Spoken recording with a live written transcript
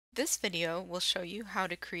This video will show you how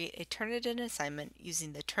to create a Turnitin assignment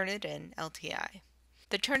using the TurnItIn LTI.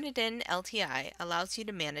 The TurnItIn LTI allows you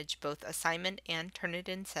to manage both assignment and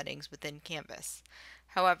Turnitin settings within Canvas.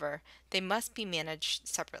 However, they must be managed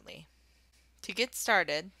separately. To get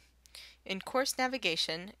started, in course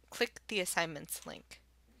navigation, click the Assignments link.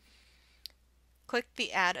 Click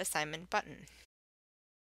the Add Assignment button.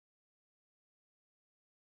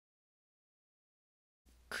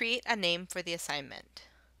 Create a name for the assignment.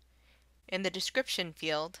 In the description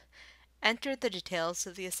field, enter the details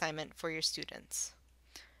of the assignment for your students.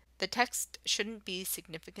 The text shouldn't be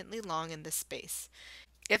significantly long in this space.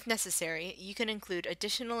 If necessary, you can include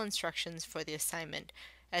additional instructions for the assignment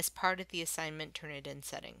as part of the assignment Turnitin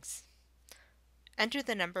settings. Enter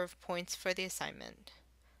the number of points for the assignment,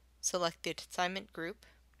 select the assignment group,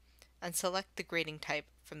 and select the grading type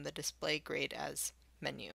from the Display Grade As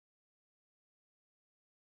menu.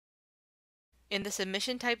 In the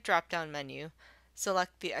Submission Type drop-down menu,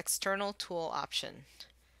 select the External Tool option.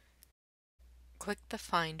 Click the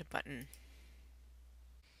Find button.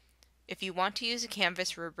 If you want to use a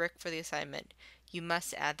Canvas rubric for the assignment, you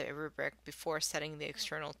must add the rubric before setting the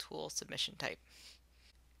external tool submission type.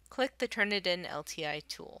 Click the Turnitin LTI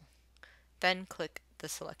tool, then click the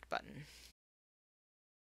Select button.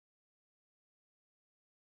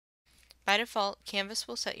 By default, Canvas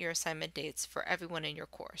will set your assignment dates for everyone in your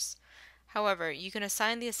course. However, you can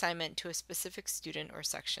assign the assignment to a specific student or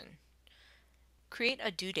section. Create a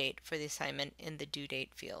due date for the assignment in the Due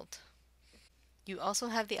Date field. You also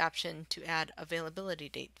have the option to add availability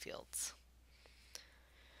date fields.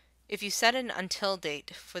 If you set an until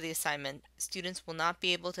date for the assignment, students will not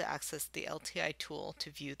be able to access the LTI tool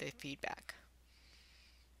to view their feedback.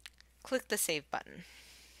 Click the Save button.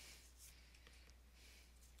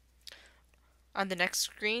 On the next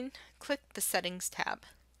screen, click the Settings tab.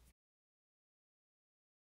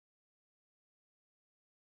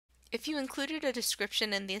 If you included a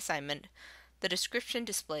description in the assignment, the description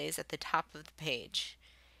displays at the top of the page.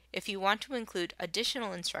 If you want to include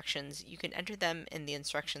additional instructions, you can enter them in the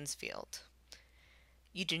Instructions field.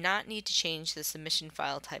 You do not need to change the submission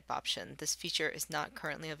file type option. This feature is not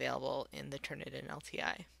currently available in the Turnitin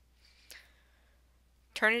LTI.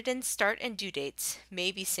 Turnitin's start and due dates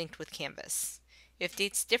may be synced with Canvas. If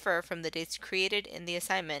dates differ from the dates created in the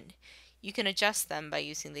assignment, you can adjust them by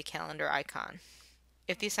using the calendar icon.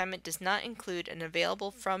 If the assignment does not include an available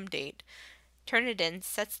from date, Turnitin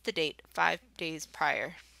sets the date 5 days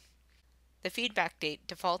prior. The feedback date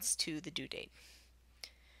defaults to the due date.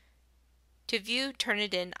 To view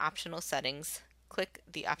Turnitin optional settings, click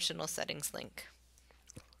the Optional Settings link.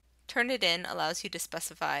 Turnitin allows you to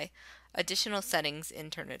specify additional settings in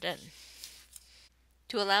Turnitin.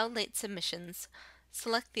 To allow late submissions,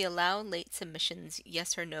 select the Allow Late Submissions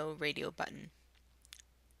Yes or No radio button.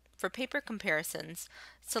 For paper comparisons,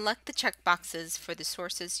 select the checkboxes for the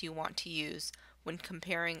sources you want to use when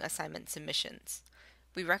comparing assignment submissions.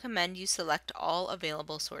 We recommend you select all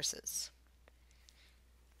available sources.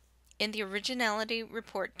 In the Originality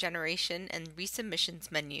Report Generation and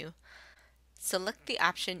Resubmissions menu, select the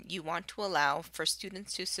option you want to allow for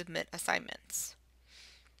students to submit assignments.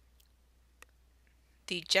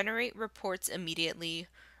 The Generate Reports Immediately,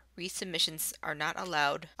 Resubmissions Are Not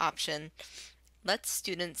Allowed option lets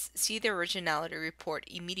students see the originality report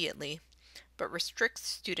immediately, but restricts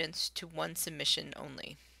students to one submission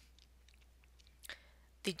only.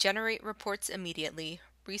 The Generate Reports Immediately,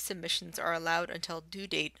 Resubmissions Are Allowed Until Due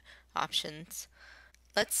Date options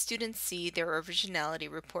lets students see their originality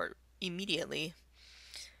report immediately,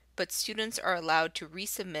 but students are allowed to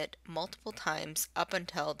resubmit multiple times up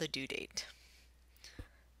until the due date.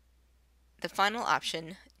 The final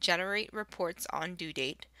option, Generate Reports on Due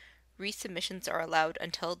Date, Resubmissions Are Allowed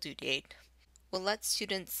Until Due Date, will let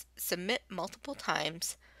students submit multiple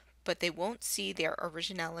times, but they won't see their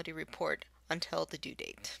originality report until the due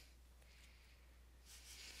date.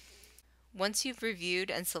 Once you've reviewed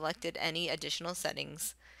and selected any additional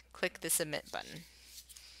settings, click the Submit button.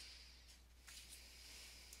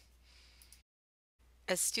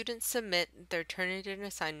 As students submit their Turnitin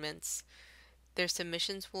assignments, their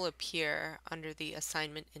submissions will appear under the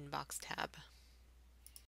Assignment Inbox tab.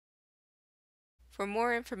 For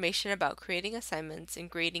more information about creating assignments and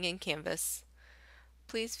grading in Canvas,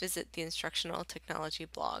 please visit the Instructional Technology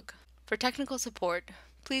blog. For technical support,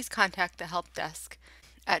 please contact the Help Desk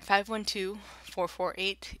at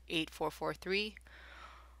 512-448-8443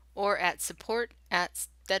 or at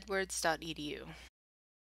support@stedwards.edu.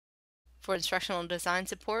 For instructional design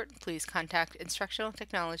support, please contact Instructional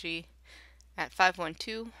Technology at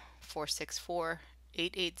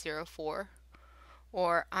 512-464-8804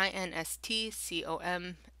 or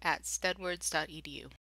instcom@stedwards.edu.